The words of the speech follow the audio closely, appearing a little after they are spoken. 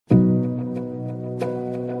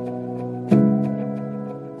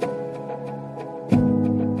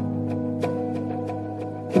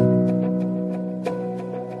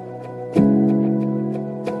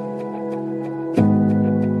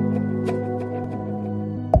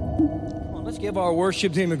Come on, let's give our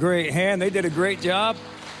worship team a great hand. They did a great job.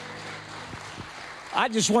 I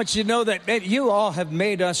just want you to know that you all have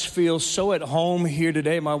made us feel so at home here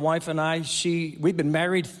today. My wife and I, we've been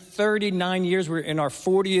married 39 years. We're in our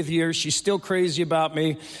 40th year. She's still crazy about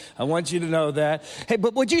me. I want you to know that. Hey,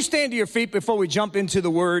 but would you stand to your feet before we jump into the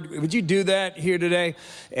Word? Would you do that here today?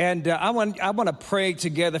 And I want to pray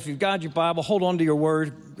together. If you've got your Bible, hold on to your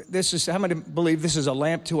Word. How many believe this is a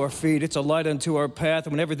lamp to our feet? It's a light unto our path.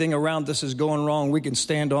 And when everything around us is going wrong, we can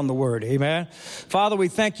stand on the Word. Amen? Father, we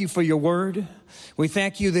thank you for your Word. We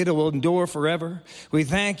thank you that it will endure forever. We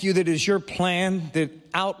thank you that it is your plan that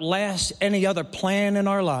outlasts any other plan in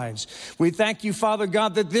our lives. We thank you, Father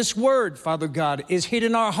God, that this word, Father God, is hid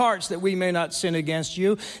in our hearts that we may not sin against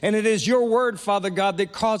you. And it is your word, Father God,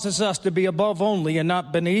 that causes us to be above only and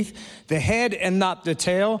not beneath, the head and not the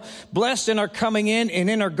tail, blessed in our coming in and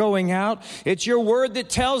in our going out. It's your word that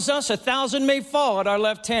tells us 1,000 may fall at our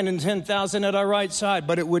left hand and 10,000 at our right side,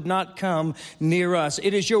 but it would not come near us.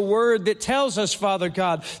 It is your word that tells us, Father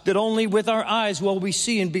God, that only with our eyes will we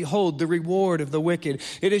see and behold the reward of the wicked.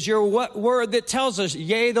 It is your word that tells us,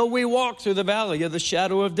 yea, though we walk through the valley of the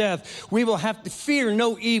shadow of death, we will have to fear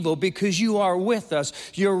no evil because you are with us.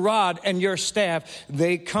 Your rod and your staff,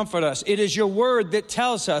 they comfort us. It is your word that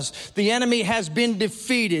tells us the enemy has been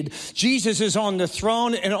defeated. Jesus is on the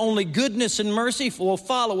throne, and only goodness and mercy will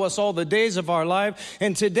follow us all the days of our life.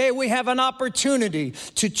 And today we have an opportunity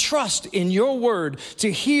to trust in your word,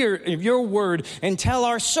 to hear your word, and tell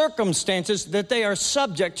our circumstances that they are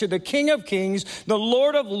subject to the King of Kings, the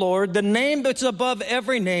Lord of Lords, the name that's above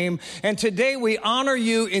every name. And today we honor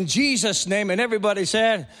you in Jesus' name. And everybody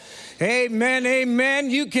said, amen, amen.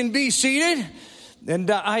 You can be seated. And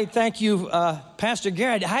I thank you, Pastor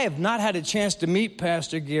Gary. I have not had a chance to meet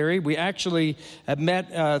Pastor Gary. We actually have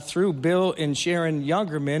met through Bill and Sharon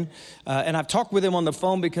Youngerman. And I've talked with him on the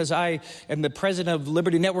phone because I am the president of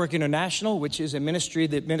Liberty Network International, which is a ministry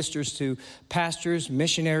that ministers to pastors,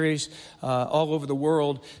 missionaries all over the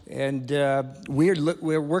world. And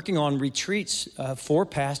we're working on retreats for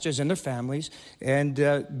pastors and their families. And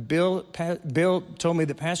Bill told me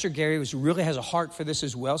that Pastor Gary really has a heart for this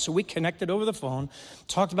as well. So we connected over the phone,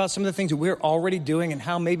 talked about some of the things that we're already doing and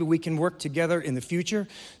how maybe we can work together in the future.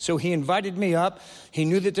 So he invited me up. He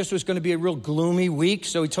knew that this was going to be a real gloomy week,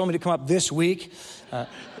 so he told me to come up this week.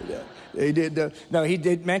 He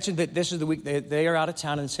did mention that this is the week they are out of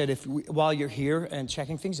town, and said, while you're here and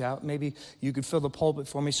checking things out, maybe you could fill the pulpit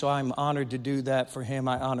for me. So I'm honored to do that for him.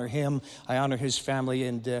 I honor him. I honor his family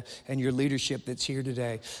and your leadership that's here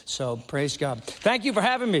today. So praise God. Thank you for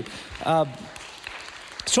having me.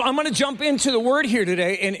 So I'm going to jump into the Word here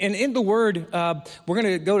today, and in the Word, we're going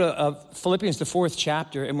to go to Philippians, the 4th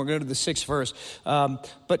chapter, and we're going to the 6th verse.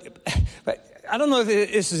 But I don't know if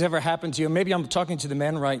this has ever happened to you. Maybe I'm talking to the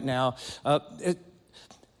men right now. I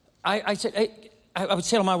would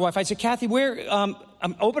say to my wife, I said, Kathy, I'm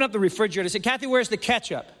open up the refrigerator. I said, Kathy, where's the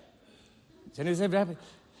ketchup? And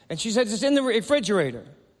she said, it's in the refrigerator.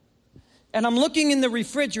 And I'm looking in the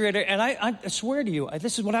refrigerator, and I swear to you,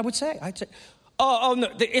 this is what I would say. I'd say, Oh, no,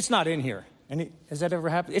 it's not in here. Has that ever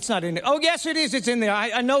happened? It's not in there. Oh, yes, it is. It's in there.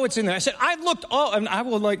 I know it's in there. I said, I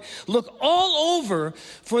will look all over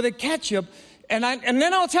for the ketchup, and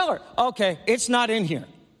then I'll tell her, okay, it's not in here.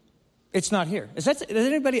 It's not here. Is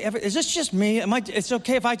this just me? It's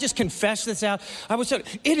okay if I just confess this out? I would say,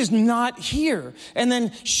 it is not here. And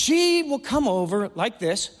then she will come over like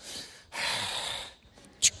this.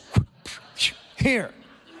 Here.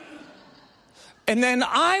 And then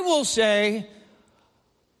I will say,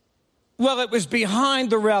 well, it was behind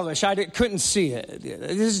the relish. I couldn't see it.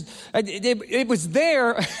 It was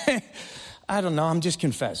there. I don't know. I'm just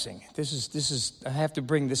confessing. This is. I have to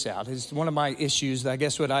bring this out. It's one of my issues. I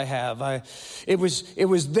guess what I have. It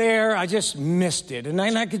was there. I just missed it, and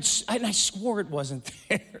I swore it wasn't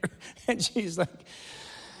there. And she's like,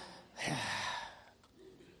 it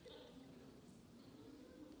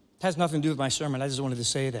has nothing to do with my sermon. I just wanted to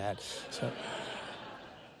say that. So.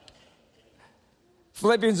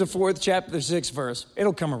 Philippians, the 4th chapter, the 6th verse.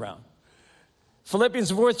 It'll come around. Philippians,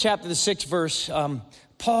 the 4th chapter, the 6th verse.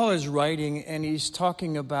 Paul is writing, and he's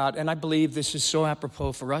talking about, and I believe this is so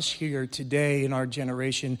apropos for us here today in our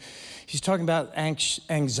generation. He's talking about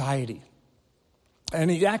anxiety. And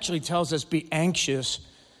he actually tells us, be anxious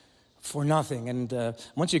for nothing. And I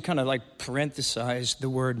want you to kind of parenthesize the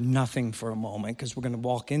word nothing for a moment, because we're going to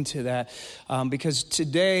walk into that. Because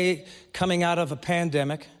today, coming out of a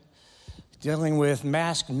pandemic, dealing with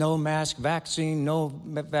mask, no mask, vaccine, no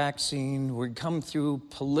vaccine. We're coming through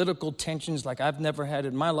political tensions like I've never had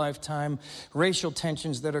in my lifetime, racial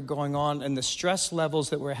tensions that are going on, and the stress levels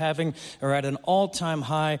that we're having are at an all-time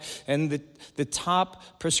high. And the top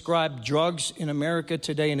prescribed drugs in America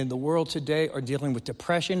today and in the world today are dealing with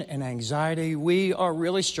depression and anxiety. We are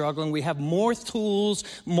really struggling. We have more tools,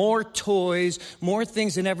 more toys, more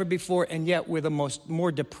things than ever before, and yet we're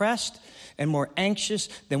more depressed and more anxious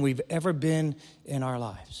than we've ever been in our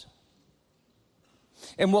lives.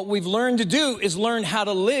 And what we've learned to do is learn how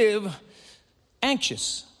to live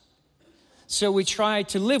anxious. So we try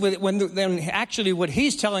to live with it when then actually what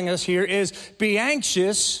he's telling us here is be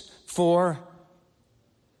anxious for.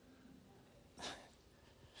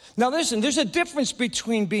 Now listen, there's a difference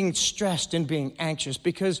between being stressed and being anxious,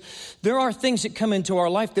 because there are things that come into our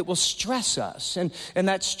life that will stress us. And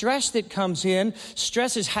that stress that comes in,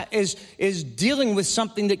 stress is dealing with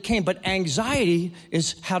something that came, but anxiety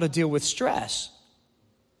is how to deal with stress.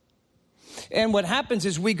 And what happens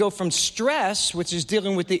is we go from stress, which is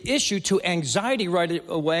dealing with the issue, to anxiety right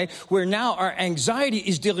away, where now our anxiety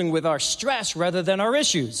is dealing with our stress rather than our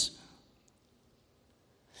issues.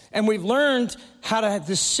 And we've learned how to have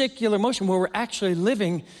this secular motion where we're actually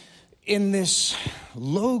living in this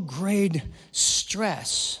low-grade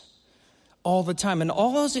stress all the time. And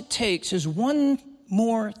all it takes is one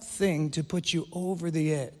more thing to put you over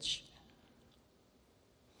the edge.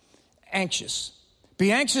 Anxious.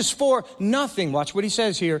 Be anxious for nothing. Watch what he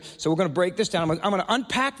says here. So we're going to break this down. I'm going to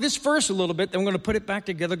unpack this verse a little bit, then we're going to put it back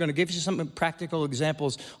together. I'm going to give you some practical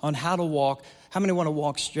examples on how to walk. How many want to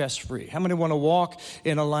walk stress-free? How many want to walk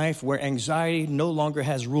in a life where anxiety no longer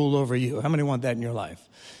has rule over you? How many want that in your life?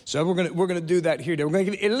 So we're going to do that here. We're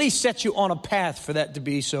going to at least set you on a path for that to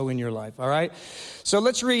be so in your life, all right? So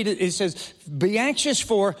let's read it. It says, be anxious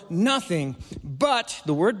for nothing, but,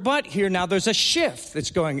 the word but here, now there's a shift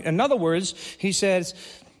that's going. In other words, he says,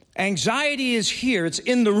 anxiety is here. It's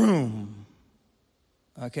in the room.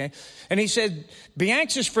 Okay? And he said, be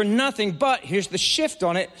anxious for nothing, but, here's the shift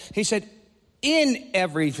on it. He said, in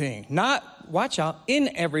everything, not, watch out,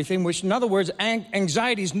 in everything, which in other words,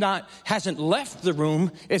 anxiety hasn't left the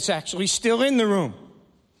room, it's actually still in the room.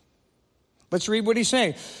 Let's read what he's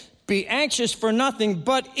saying. Be anxious for nothing,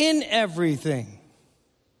 but in everything.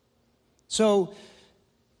 So,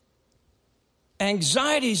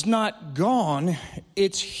 anxiety's not gone,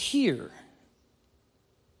 it's here.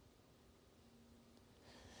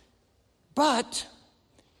 But,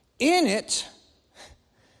 in it,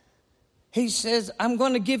 he says, I'm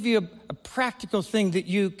going to give you a practical thing that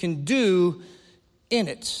you can do in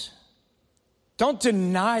it. Don't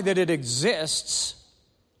deny that it exists,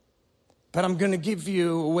 but I'm going to give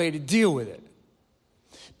you a way to deal with it.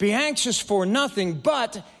 Be anxious for nothing,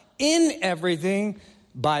 but in everything,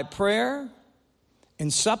 by prayer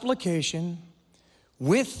and supplication,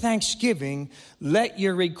 with thanksgiving, let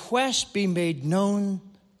your requests be made known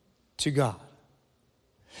to God.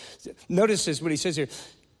 Notice this, what he says here.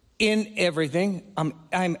 In everything,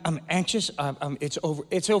 I'm anxious.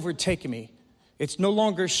 It's overtaken me. It's no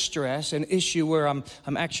longer stress, an issue where I'm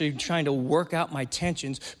actually trying to work out my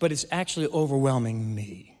tensions, but it's actually overwhelming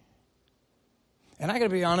me. And I got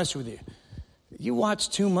to be honest with you. You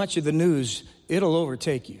watch too much of the news, it'll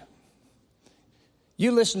overtake you.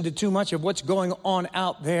 You listen to too much of what's going on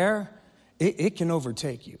out there, it can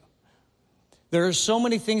overtake you. There are so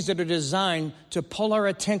many things that are designed to pull our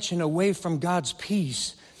attention away from God's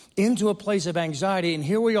peace into a place of anxiety. And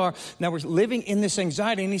here we are. Now we're living in this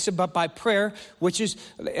anxiety. And he said, but by prayer, which is,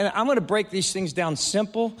 and I'm going to break these things down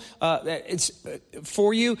simple. It's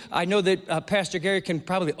for you. I know that Pastor Gary can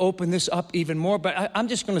probably open this up even more, but I'm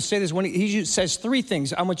just going to say this. When he says three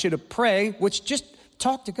things, I want you to pray, which just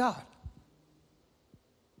talk to God.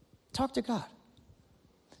 Talk to God.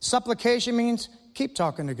 Supplication means keep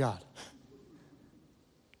talking to God.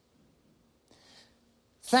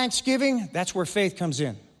 Thanksgiving, that's where faith comes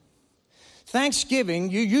in.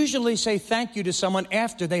 Thanksgiving, you usually say thank you to someone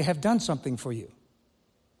after they have done something for you.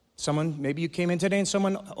 Maybe you came in today and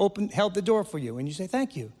someone held the door for you, and you say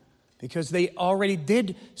thank you because they already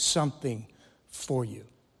did something for you.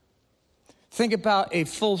 Think about a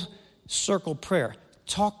full circle prayer.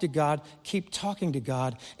 Talk to God, keep talking to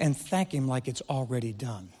God, and thank Him like it's already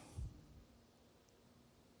done.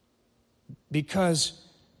 Because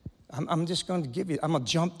I'm just going to I'm going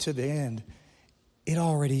to jump to the end. It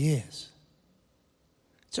already is.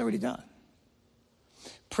 It's already done.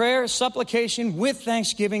 Prayer, supplication with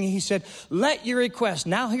thanksgiving. He said, let your request.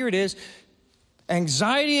 Now here it is.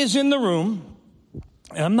 Anxiety is in the room.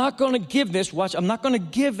 And I'm not going to give this, watch, I'm not going to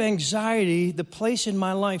give anxiety the place in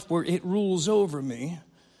my life where it rules over me.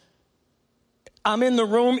 I'm in the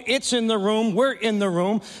room, it's in the room, we're in the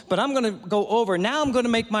room, but I'm going to go over. Now I'm going to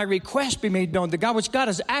make my request be made known to God, which God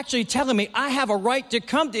is actually telling me I have a right to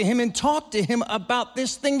come to him and talk to him about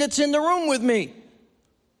this thing that's in the room with me.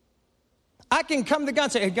 I can come to God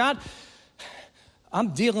and say, hey, God, I'm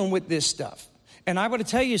dealing with this stuff. And I want to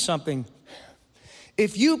tell you something.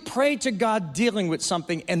 If you pray to God dealing with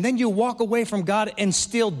something and then you walk away from God and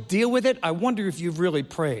still deal with it, I wonder if you've really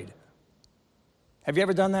prayed. Have you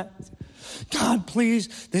ever done that? God,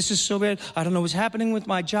 please, this is so bad. I don't know what's happening with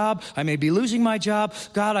my job. I may be losing my job.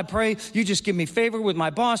 God, I pray you just give me favor with my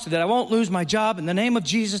boss so that I won't lose my job. In the name of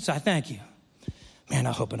Jesus, I thank you. Man,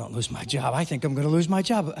 I hope I don't lose my job. I think I'm going to lose my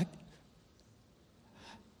job.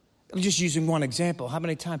 I'm just using one example. How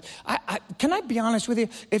many times? Can I be honest with you?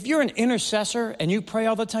 If you're an intercessor and you pray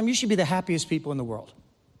all the time, you should be the happiest people in the world.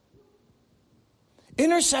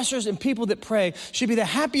 Intercessors and people that pray should be the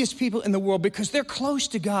happiest people in the world because they're close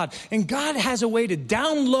to God. And God has a way to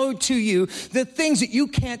download to you the things that you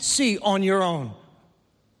can't see on your own.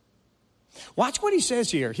 Watch what he says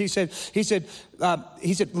here. He said,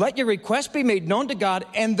 let your request be made known to God,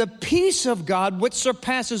 and the peace of God, which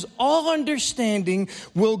surpasses all understanding,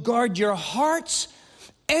 will guard your hearts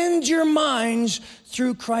and your minds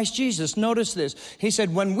through Christ Jesus. Notice this. He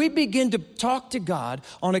said, when we begin to talk to God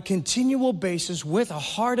on a continual basis with a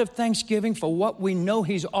heart of thanksgiving for what we know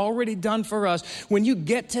he's already done for us, when you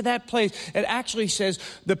get to that place, it actually says,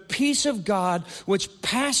 the peace of God, which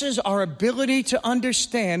passes our ability to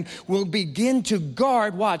understand, will begin to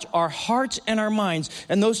guard, watch, our hearts and our minds.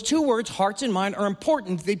 And those two words, hearts and mind, are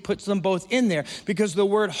important. He puts them both in there because the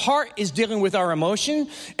word heart is dealing with our emotion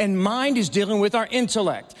and mind is dealing with our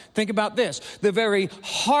intellect. Think about this. The very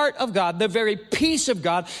heart of God, the very peace of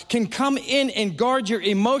God can come in and guard your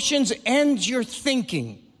emotions and your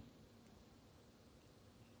thinking.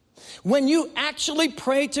 When you actually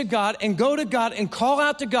pray to God and go to God and call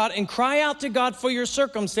out to God and cry out to God for your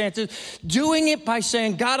circumstances, doing it by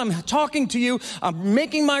saying, God, I'm talking to you. I'm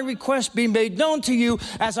making my request be made known to you.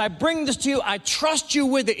 As I bring this to you, I trust you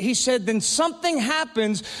with it. He said, then something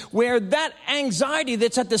happens where that anxiety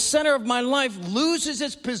that's at the center of my life loses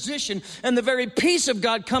its position, and the very peace of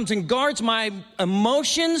God comes and guards my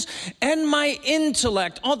emotions and my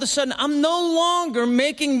intellect. All of a sudden, I'm no longer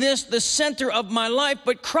making this the center of my life,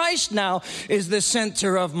 but Christ now is the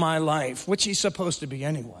center of my life, which he's supposed to be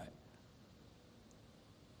anyway.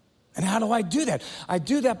 And how do I do that? I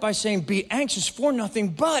do that by saying, be anxious for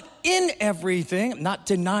nothing, but in everything, not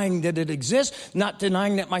denying that it exists, not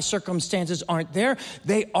denying that my circumstances aren't there.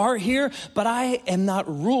 They are here, but I am not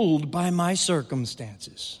ruled by my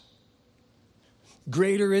circumstances.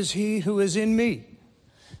 Greater is he who is in me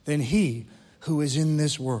than he who is in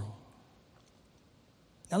this world.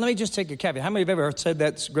 Now, let me just take a caveat. How many have ever said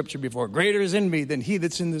that scripture before? Greater is in me than he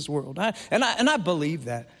that's in this world. And I believe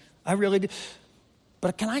that. I really do.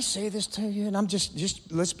 But can I say this to you? And I'm just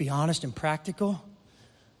let's be honest and practical.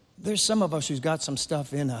 There's some of us who's got some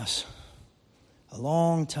stuff in us a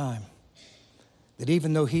long time that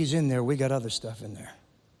even though he's in there, we got other stuff in there.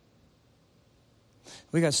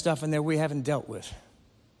 We got stuff in there we haven't dealt with.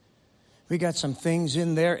 We got some things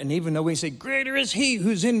in there, and even though we say, greater is he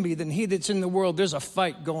who's in me than he that's in the world, there's a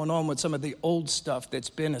fight going on with some of the old stuff that's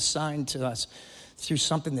been assigned to us through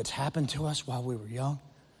something that's happened to us while we were young.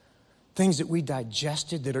 Things that we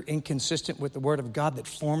digested that are inconsistent with the word of God that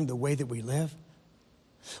formed the way that we live.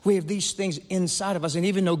 We have these things inside of us, and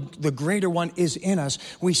even though the greater one is in us,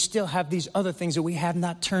 we still have these other things that we have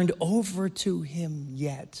not turned over to him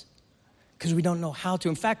yet. Because we don't know how to.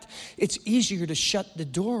 In fact, it's easier to shut the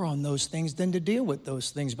door on those things than to deal with those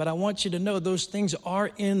things. But I want you to know those things are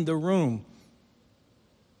in the room.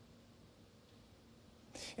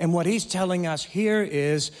 And what he's telling us here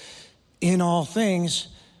is, in all things,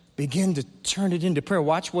 begin to turn it into prayer.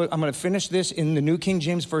 Watch what I'm going to finish this in the New King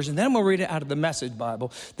James Version. Then I'm going to read it out of the Message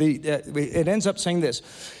Bible. It ends up saying this.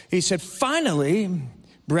 He said, finally,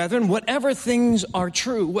 brethren, whatever things are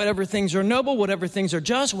true, whatever things are noble, whatever things are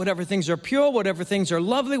just, whatever things are pure, whatever things are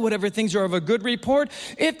lovely, whatever things are of a good report,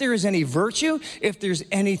 if there is any virtue, if there's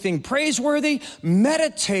anything praiseworthy,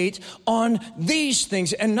 meditate on these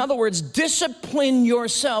things. In other words, discipline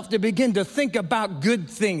yourself to begin to think about good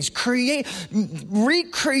things.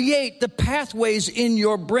 Recreate the pathways in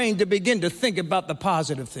your brain to begin to think about the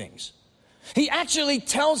positive things. He actually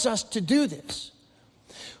tells us to do this.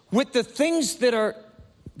 With the things that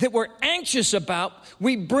we're anxious about,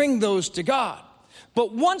 we bring those to God.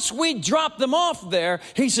 But once we drop them off there,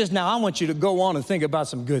 he says, now I want you to go on and think about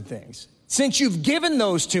some good things. Since you've given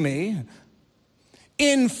those to me,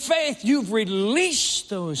 in faith, you've released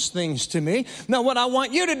those things to me. Now what I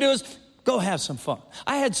want you to do is Go have some fun.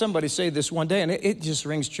 I had somebody say this one day, and it just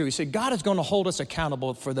rings true. He said, God is going to hold us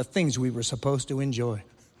accountable for the things we were supposed to enjoy.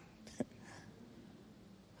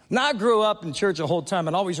 Now, I grew up in church the whole time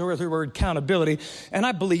and always heard the word accountability, and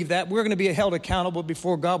I believe that. We're going to be held accountable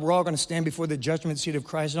before God. We're all going to stand before the judgment seat of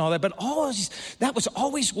Christ and all that. But that was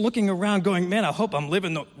always looking around going, man, I hope I'm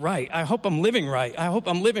living right. I hope I'm living right. I hope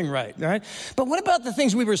I'm living right, right? But what about the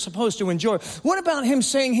things we were supposed to enjoy? What about him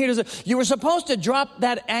saying here, you were supposed to drop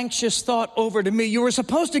that anxious thought over to me. You were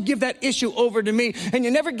supposed to give that issue over to me, and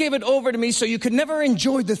you never gave it over to me, so you could never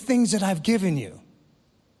enjoy the things that I've given you.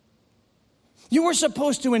 You were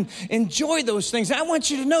supposed to enjoy those things. I want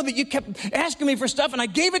you to know that you kept asking me for stuff, and I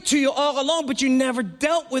gave it to you all along, but you never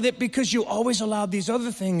dealt with it because you always allowed these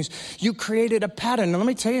other things. You created a pattern. And let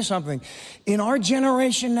me tell you something. In our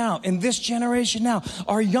generation now, in this generation now,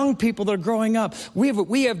 our young people that are growing up,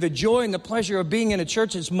 we have the joy and the pleasure of being in a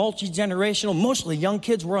church that's multi-generational, mostly young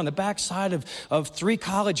kids. We're on the backside of 3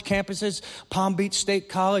 college campuses, Palm Beach State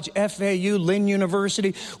College, FAU, Lynn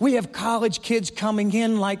University. We have college kids coming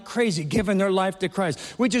in like crazy, giving their life to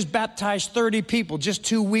Christ. We just baptized 30 people just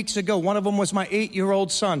 2 weeks ago. One of them was my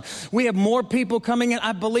 8-year-old son. We have more people coming in.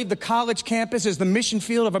 I believe the college campus is the mission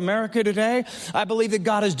field of America today. I believe that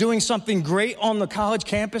God is doing something great on the college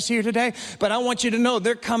campus here today. But I want you to know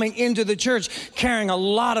they're coming into the church carrying a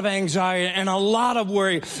lot of anxiety and a lot of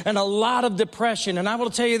worry and a lot of depression. And I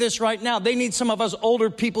will tell you this right now. They need some of us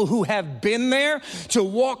older people who have been there to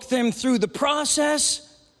walk them through the process.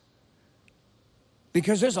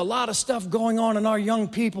 Because there's a lot of stuff going on in our young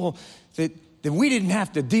people that we didn't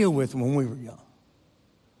have to deal with when we were young.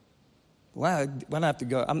 Well, I have to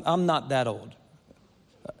go. I'm not that old.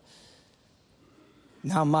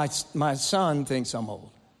 Now, my son thinks I'm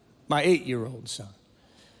old. My 8-year-old son.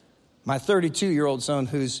 My 32-year-old son,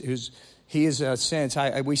 he is since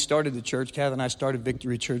we started the church. Kathy and I started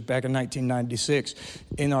Victory Church back in 1996.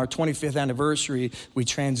 In our 25th anniversary, we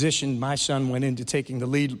transitioned. My son went into taking the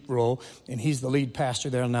lead role, and he's the lead pastor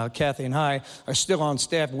there now. Kathy and I are still on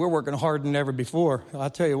staff. We're working harder than ever before. I'll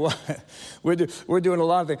tell you what, we're doing a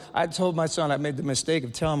lot of things. I told my son, I made the mistake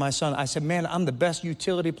of telling my son, I said, man, I'm the best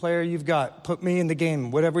utility player you've got. Put me in the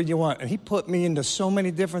game, whatever you want. And he put me into so many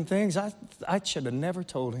different things. I should have never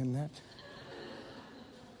told him that.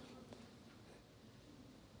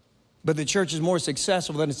 But the church is more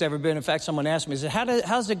successful than it's ever been. In fact, someone asked me, they said,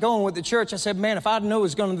 how's it going with the church? I said, man, if I'd known it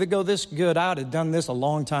was going to go this good, I'd have done this a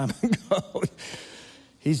long time ago.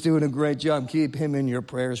 He's doing a great job. Keep him in your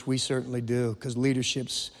prayers. We certainly do, because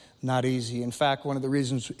leadership's not easy. In fact, one of the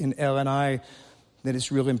reasons in L&I that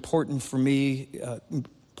it's really important for me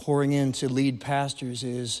pouring into lead pastors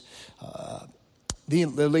is the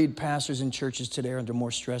lead pastors in churches today are under more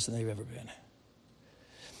stress than they've ever been.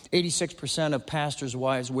 86% of pastors'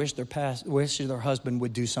 wives wish their husband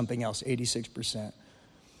would do something else. 86%.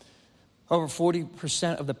 Over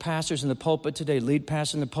 40% of the pastors in the pulpit today, lead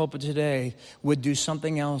pastors in the pulpit today, would do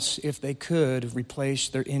something else if they could replace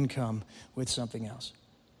their income with something else.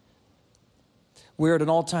 We're at an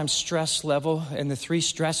all-time stress level, and the 3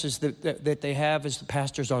 stresses that they have is the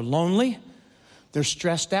pastors are lonely, they're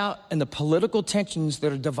stressed out, and the political tensions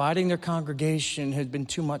that are dividing their congregation has been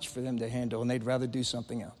too much for them to handle, and they'd rather do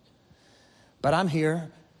something else. But I'm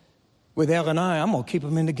here with L&I. I'm going to keep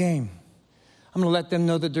them in the game. I'm going to let them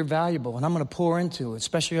know that they're valuable, and I'm going to pour into it,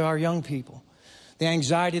 especially our young people. The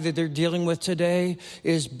anxiety that they're dealing with today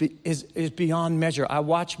is beyond measure. I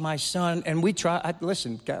watch my son, and we tried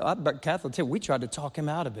to talk him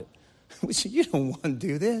out of it. We said, you don't want to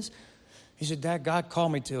do this. He said, Dad, God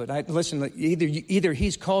called me to it. Either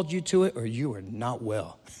he's called you to it or you are not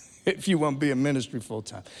well if you want to be in ministry full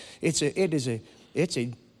time. It's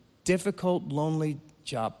a difficult, lonely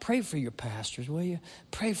job. Pray for your pastors, will you?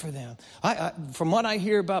 Pray for them. From what I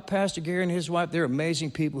hear about Pastor Gary and his wife, they're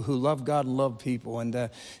amazing people who love God and love people, and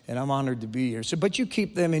I'm honored to be here. But you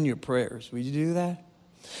keep them in your prayers. Will you do that?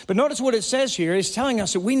 But notice what it says here. It's telling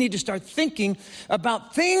us that we need to start thinking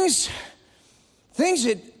about things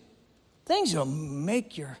that'll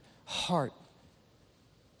make your heart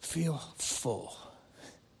feel full.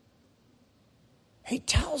 He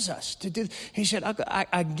tells us to do. He said,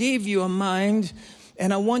 I gave you a mind,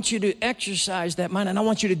 and I want you to exercise that mind, and I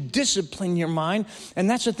want you to discipline your mind. And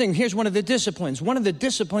that's the thing. Here's one of the disciplines. One of the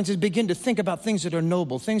disciplines is begin to think about things that are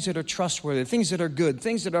noble, things that are trustworthy, things that are good,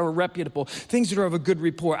 things that are reputable, things that are of a good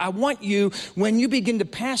rapport. I want you, when you begin to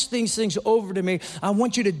pass these things over to me, I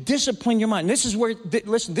want you to discipline your mind. This is where,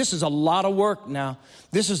 listen, this is a lot of work now.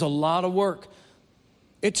 This is a lot of work.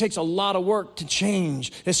 It takes a lot of work to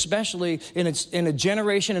change, especially in a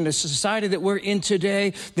generation, in a society that we're in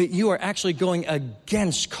today, that you are actually going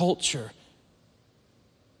against culture.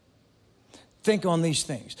 Think on these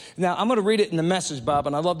things. Now, I'm going to read it in the Message Bible,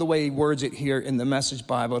 and I love the way he words it here in the Message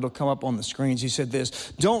Bible. It'll come up on the screens. He said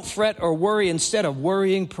this: don't fret or worry. Instead of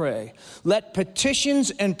worrying, pray. Let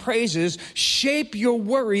petitions and praises shape your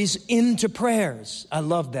worries into prayers. I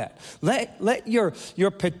love that. Let your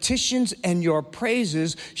petitions and your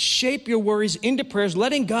praises shape your worries into prayers,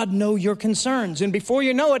 letting God know your concerns. And before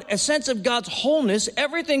you know it, a sense of God's wholeness,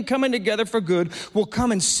 everything coming together for good, will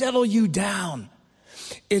come and settle you down.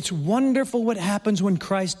 It's wonderful what happens when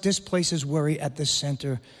Christ displaces worry at the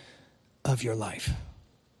center of your life.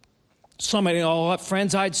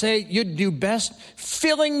 Friends, I'd say you'd do best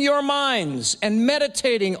filling your minds and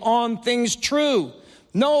meditating on things true,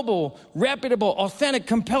 noble, reputable, authentic,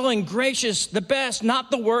 compelling, gracious, the best,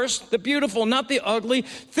 not the worst, the beautiful, not the ugly,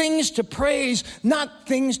 things to praise, not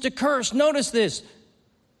things to curse. Notice this.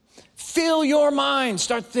 Fill your mind.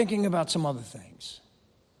 Start thinking about some other things.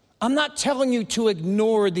 I'm not telling you to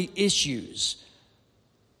ignore the issues.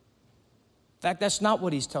 In fact, that's not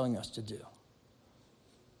what he's telling us to do.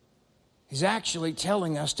 He's actually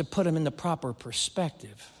telling us to put them in the proper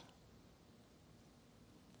perspective.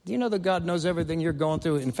 Do you know that God knows everything you're going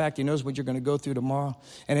through? In fact, he knows what you're going to go through tomorrow.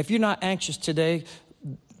 And if you're not anxious today,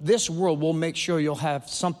 this world will make sure you'll have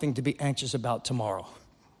something to be anxious about tomorrow.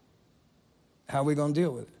 How are we going to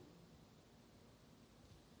deal with it?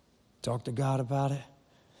 Talk to God about it.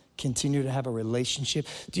 Continue to have a relationship.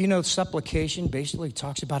 Do you know supplication basically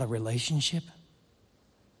talks about a relationship?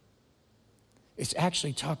 It's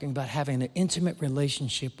actually talking about having an intimate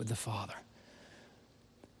relationship with the Father.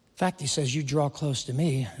 In fact, he says, you draw close to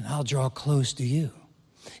me and I'll draw close to you.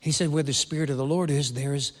 He said, where the Spirit of the Lord is,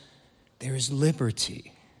 there is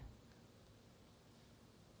liberty.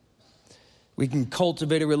 We can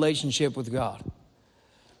cultivate a relationship with God.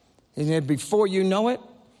 And then before you know it,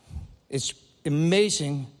 it's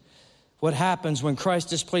amazing what happens when Christ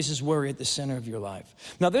displaces worry at the center of your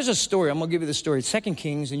life. Now, there's a story. I'm going to give you the story. It's 2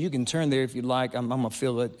 Kings, and you can turn there if you'd like. I'm going to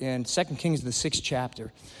fill it in. 2 Kings, the 6th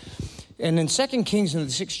chapter. And in 2 Kings, in the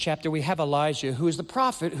 6th chapter, we have Elijah, who is the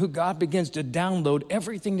prophet who God begins to download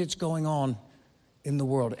everything that's going on in the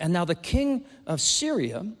world. And now the king of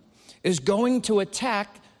Syria is going to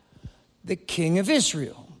attack the king of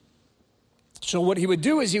Israel. So what he would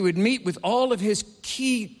do is he would meet with all of his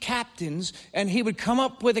key captains, and he would come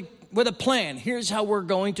up with a plan. Here's how we're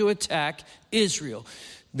going to attack Israel.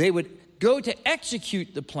 They would go to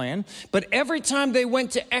execute the plan, but every time they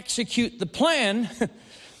went to execute the plan,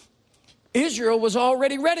 Israel was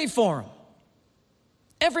already ready for them.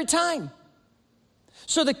 Every time.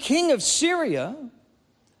 So the king of Syria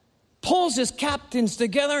pulls his captains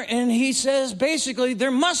together and he says, basically,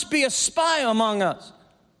 there must be a spy among us.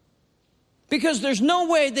 Because there's no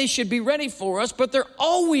way they should be ready for us, but they're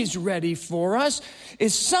always ready for us.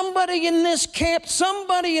 Is somebody in this camp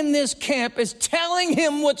is telling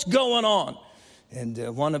him what's going on.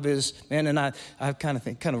 And one of his men and I kind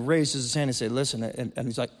of raises his hand and say, listen, and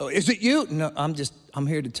he's like, oh, is it you? No, I'm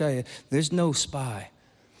here to tell you, there's no spy.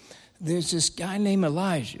 There's this guy named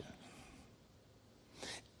Elijah.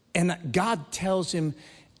 And God tells him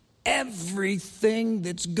everything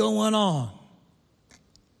that's going on.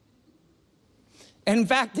 In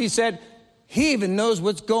fact, he said, he even knows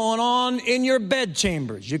what's going on in your bed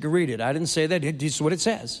chambers. You can read it. I didn't say that. It's what it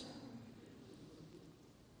says.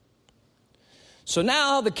 So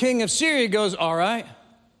now the king of Syria goes, all right,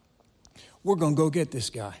 we're going to go get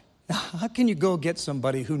this guy. Now, how can you go get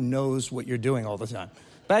somebody who knows what you're doing all the time?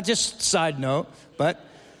 But just side note, but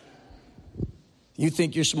you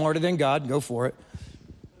think you're smarter than God, go for it.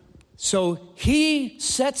 So he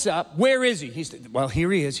sets up, where is he?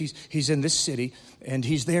 Here he is. He's in this city, and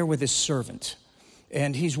he's there with his servant.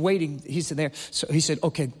 And he's waiting. He's there. So he said,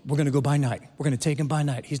 okay, we're going to go by night. We're going to take him by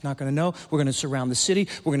night. He's not going to know. We're going to surround the city.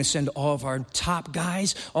 We're going to send all of our top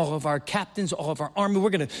guys, all of our captains, all of our army. We're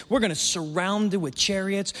going to surround it with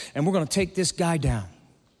chariots, and we're going to take this guy down.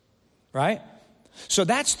 Right? So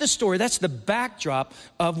that's the story. That's the backdrop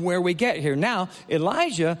of where we get here. Now,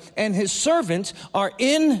 Elijah and his servant are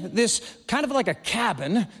in this kind of like a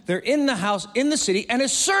cabin. They're in the house, in the city, and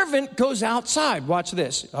his servant goes outside. Watch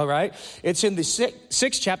this, all right? It's in the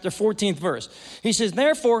 6th chapter, 14th verse. He says,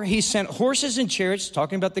 therefore, he sent horses and chariots,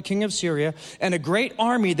 talking about the king of Syria, and a great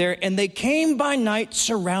army there, and they came by night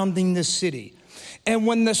surrounding the city. And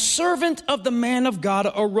when the servant of the man of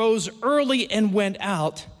God arose early and went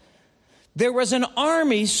out, there was an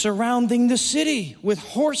army surrounding the city with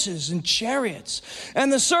horses and chariots. And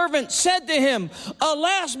the servant said to him,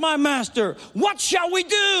 alas, my master, what shall we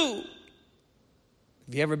do?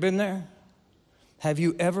 Have you ever been there? Have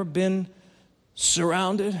you ever been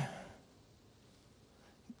surrounded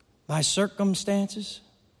by circumstances?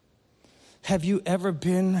 Have you ever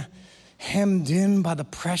been hemmed in by the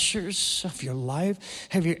pressures of your life?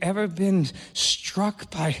 Have you ever been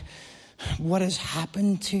struck by what has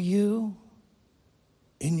happened to you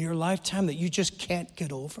in your lifetime that you just can't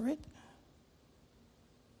get over it?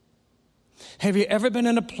 Have you ever been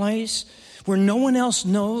in a place where no one else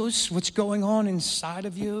knows what's going on inside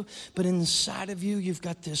of you, but inside of you, you've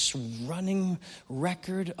got this running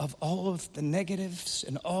record of all of the negatives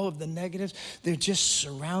and all of the negatives. They're just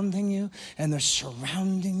surrounding you, and they're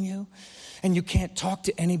surrounding you, and you can't talk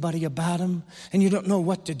to anybody about them, and you don't know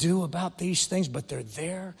what to do about these things, but they're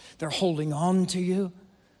there. They're holding on to you.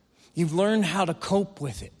 You've learned how to cope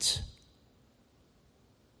with it.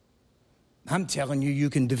 I'm telling you, you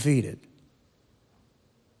can defeat it.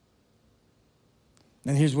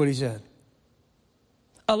 And here's what he said.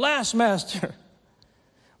 Alas, master,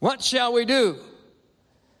 what shall we do?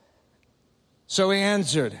 So he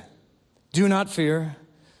answered, do not fear,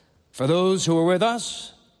 for those who are with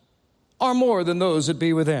us are more than those that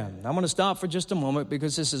be with them. I'm going to stop for just a moment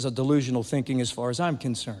because this is a delusional thinking as far as I'm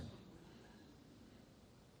concerned.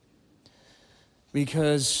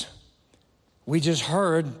 Because we just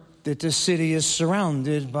heard that this city is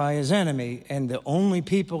surrounded by his enemy, and the only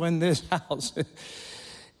people in this house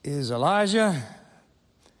is Elijah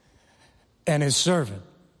and his servant.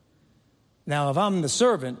 Now, if I'm the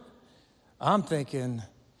servant, I'm thinking,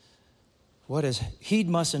 he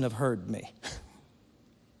mustn't have heard me.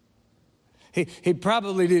 He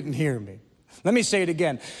probably didn't hear me. Let me say it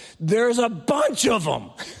again. There's a bunch of them.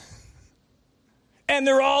 And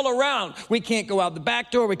they're all around. We can't go out the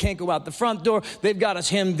back door. We can't go out the front door. They've got us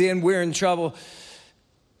hemmed in. We're in trouble.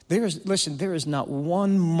 There is not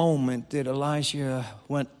one moment that Elijah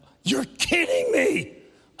went, you're kidding me.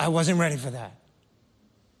 I wasn't ready for that.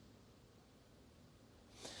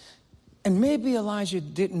 And maybe Elijah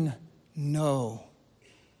didn't know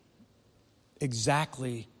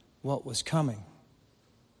exactly what was coming.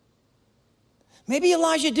 Maybe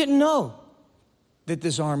Elijah didn't know that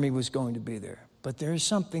this army was going to be there. But there is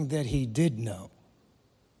something that he did know.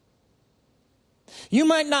 You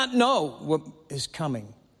might not know what is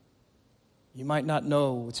coming. You might not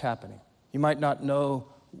know what's happening. You might not know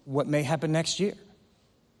what may happen next year.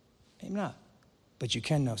 Maybe not. But you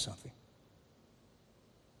can know something.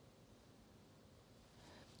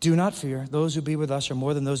 Do not fear. Those who be with us are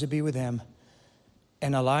more than those who be with them.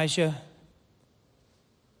 And Elijah,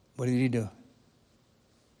 what did he do?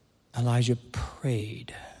 Elijah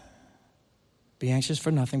prayed. Be anxious for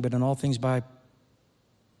nothing, but in all things by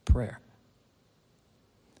prayer.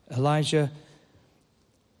 Elijah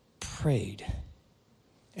prayed,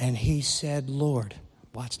 and he said, Lord,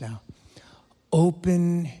 watch now,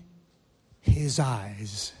 open his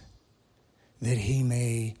eyes that he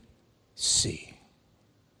may see.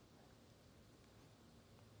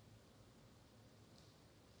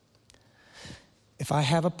 If I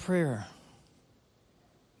have a prayer,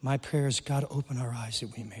 my prayer is, God, open our eyes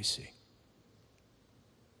that we may see.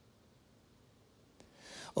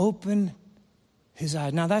 Open his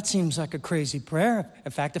eyes. Now, that seems like a crazy prayer.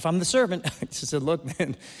 In fact, if I'm the servant, I just said, look,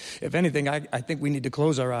 man, if anything, I think we need to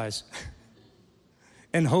close our eyes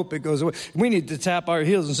and hope it goes away. We need to tap our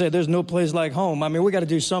heels and say, there's no place like home. I mean, we got to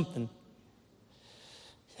do something.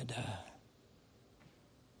 And,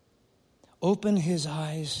 open his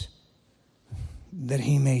eyes that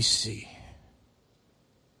he may see.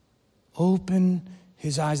 Open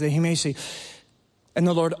his eyes that he may see. And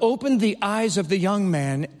the Lord opened the eyes of the young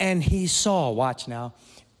man, and he saw, watch now,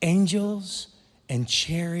 angels and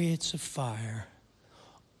chariots of fire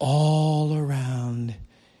all around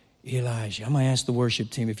Elijah. I'm going to ask the worship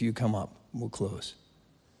team if you come up. We'll close.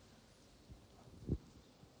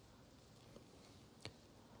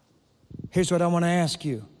 Here's what I want to ask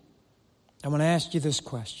you. I want to ask you this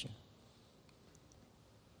question.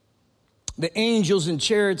 The angels and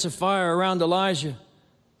chariots of fire around Elijah,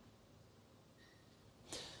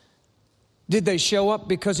 did they show up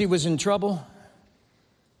because he was in trouble?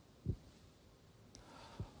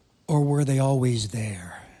 Or were they always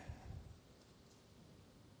there?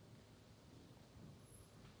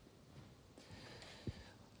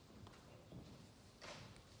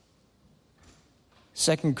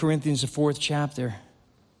 Second Corinthians, the 4th chapter,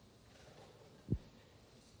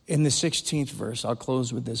 in the 16th verse. I'll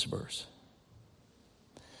close with this verse.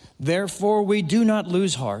 Therefore, we do not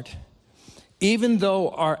lose heart. Even though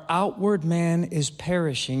our outward man is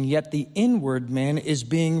perishing, yet the inward man is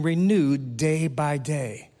being renewed day by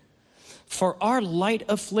day. For our light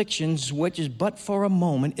afflictions, which is but for a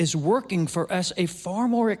moment, is working for us a far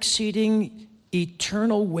more exceeding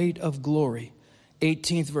eternal weight of glory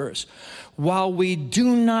 18th verse. While we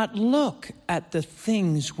do not look at the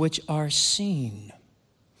things which are seen,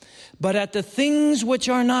 but at the things which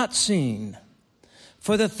are not seen.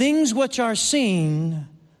 For the things which are seen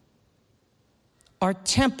are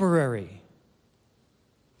temporary,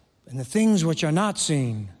 and the things which are not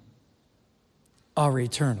seen are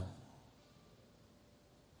eternal.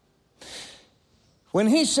 When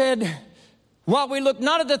he said, while we look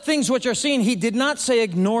not at the things which are seen, he did not say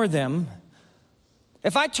ignore them.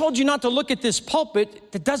 If I told you not to look at this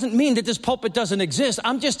pulpit, that doesn't mean that this pulpit doesn't exist.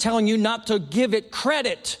 I'm just telling you not to give it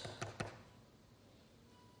credit.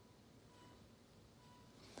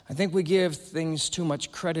 I think we give things too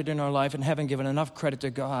much credit in our life and haven't given enough credit to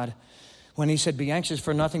God. When he said, be anxious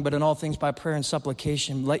for nothing, but in all things by prayer and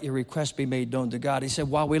supplication, let your requests be made known to God. He said,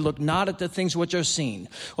 while we look not at the things which are seen,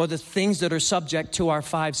 or the things that are subject to our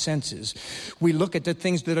five senses, we look at the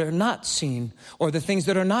things that are not seen, or the things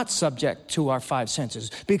that are not subject to our five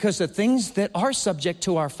senses. Because the things that are subject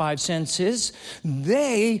to our five senses,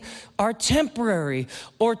 they are temporary,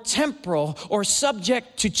 or temporal, or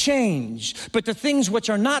subject to change. But the things which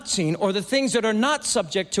are not seen, or the things that are not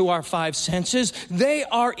subject to our five senses, they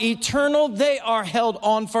are eternal. They are held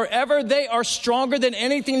on forever. They are stronger than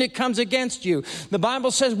anything that comes against you. The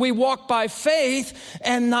Bible says we walk by faith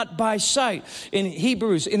and not by sight. In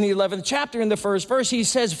Hebrews, in the 11th chapter, in the first verse, he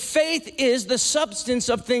says, faith is the substance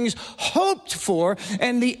of things hoped for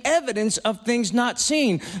and the evidence of things not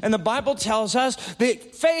seen. And the Bible tells us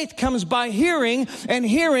that faith comes by hearing, and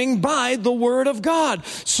hearing by the word of God.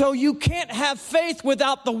 So you can't have faith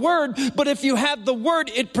without the word, but if you have the word,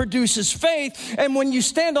 it produces faith. And when you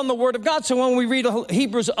stand on the word of God, so when we read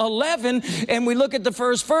Hebrews 11 and we look at the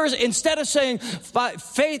first verse, instead of saying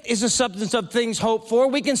faith is the substance of things hoped for,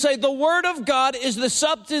 we can say the word of God is the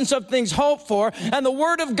substance of things hoped for, and the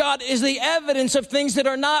word of God is the evidence of things that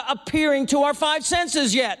are not appearing to our five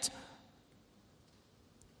senses yet.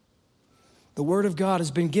 The word of God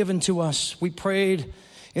has been given to us. We prayed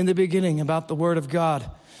in the beginning about the word of God.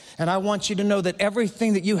 And I want you to know that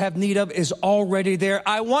everything that you have need of is already there.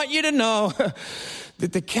 I want you to know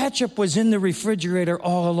that the ketchup was in the refrigerator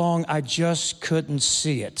all along. I just couldn't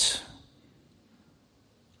see it.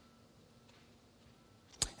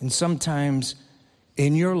 And sometimes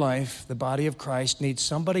in your life, the body of Christ needs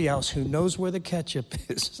somebody else who knows where the ketchup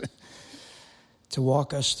is to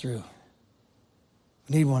walk us through.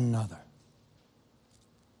 We need one another.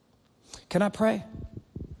 Can I pray?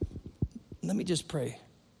 Let me just pray.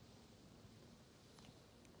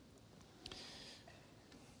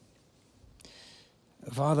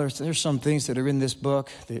 Father, there's some things that are in this book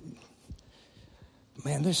that,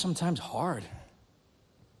 man, they're sometimes hard.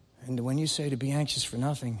 And when you say to be anxious for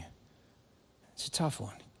nothing, it's a tough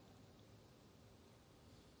one.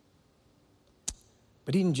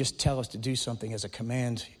 But he didn't just tell us to do something as a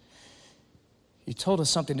command. He told us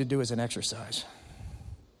something to do as an exercise.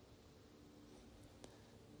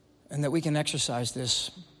 And that we can exercise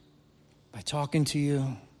this by talking to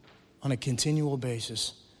you on a continual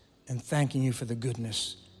basis and thanking you for the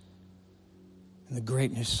goodness and the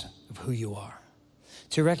greatness of who you are.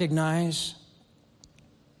 To recognize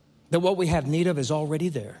that what we have need of is already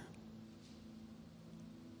there.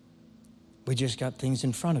 We just got things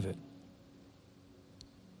in front of it.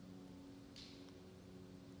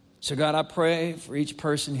 So God, I pray for each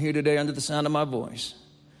person here today under the sound of my voice.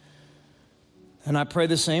 And I pray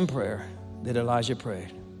the same prayer that Elijah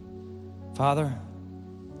prayed. Father,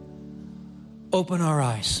 open our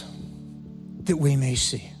eyes that we may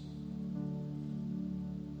see.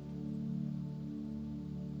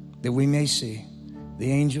 That we may see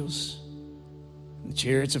the angels, the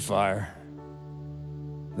chariots of fire,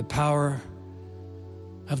 the power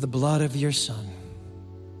of the blood of your Son,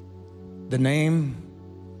 the name,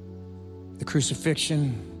 the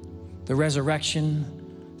crucifixion, the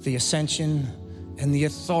resurrection, the ascension, and the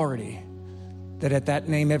authority that at that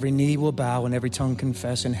name every knee will bow and every tongue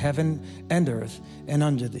confess in heaven and earth and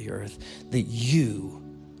under the earth that you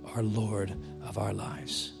are Lord of our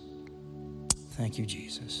lives. Thank you,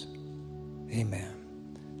 Jesus. Amen.